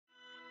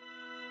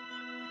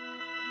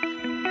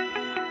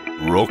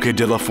Roque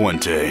de la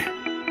Fuente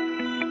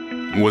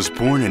was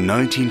born in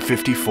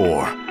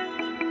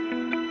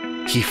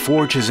 1954. He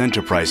forged his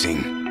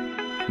enterprising,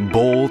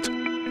 bold,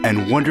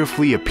 and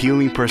wonderfully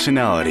appealing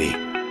personality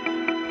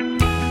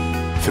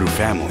through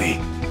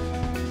family,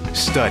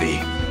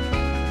 study,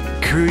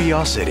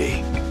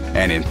 curiosity,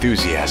 and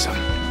enthusiasm.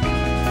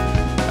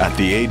 At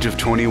the age of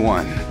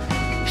 21,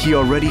 he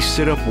already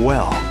stood up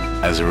well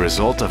as a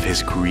result of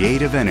his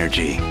creative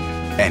energy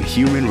and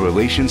human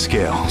relation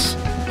skills.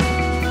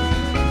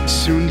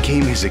 Soon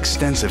came his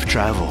extensive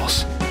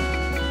travels.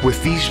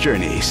 With these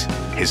journeys,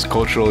 his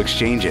cultural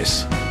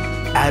exchanges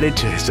added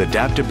to his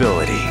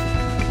adaptability.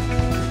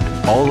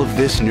 All of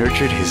this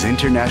nurtured his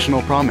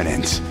international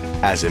prominence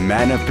as a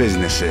man of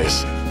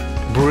businesses,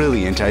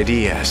 brilliant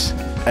ideas,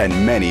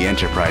 and many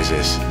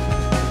enterprises.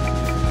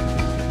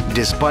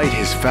 Despite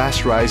his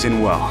fast rise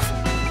in wealth,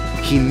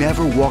 he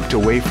never walked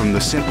away from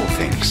the simple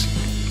things,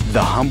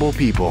 the humble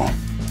people,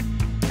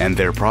 and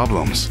their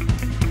problems.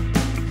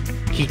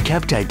 He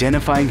kept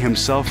identifying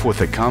himself with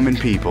the common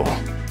people,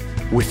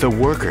 with the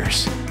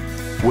workers,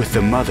 with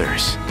the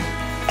mothers,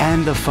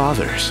 and the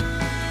fathers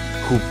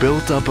who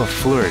built up a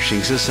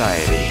flourishing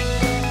society.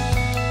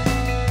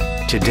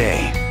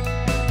 Today,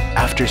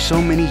 after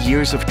so many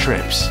years of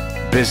trips,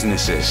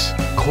 businesses,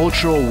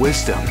 cultural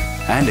wisdom,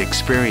 and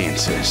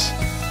experiences,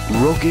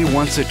 Roque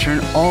wants to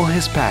turn all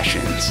his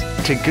passions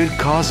to good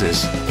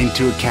causes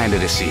into a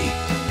candidacy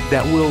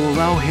that will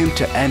allow him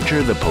to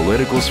enter the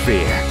political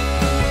sphere.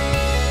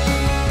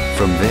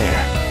 From there,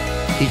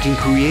 he can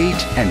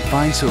create and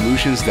find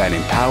solutions that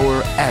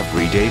empower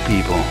everyday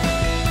people.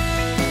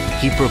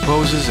 He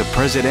proposes a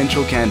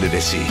presidential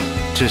candidacy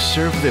to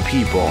serve the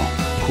people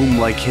whom,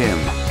 like him,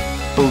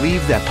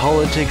 believe that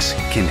politics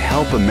can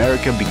help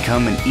America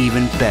become an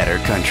even better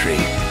country.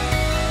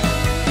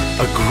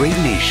 A great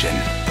nation,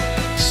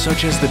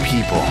 such as the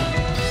people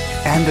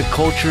and the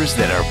cultures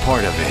that are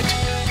part of it.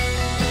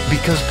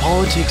 Because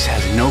politics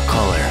has no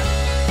color,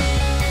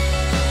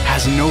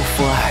 has no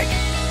flag,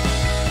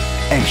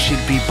 and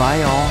should be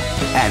by all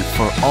and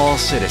for all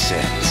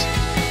citizens,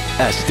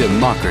 as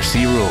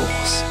democracy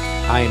rules.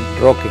 I'm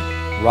Roque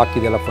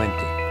de la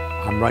Fuente.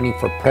 I'm running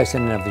for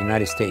President of the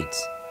United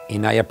States,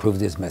 and I approve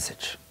this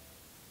message.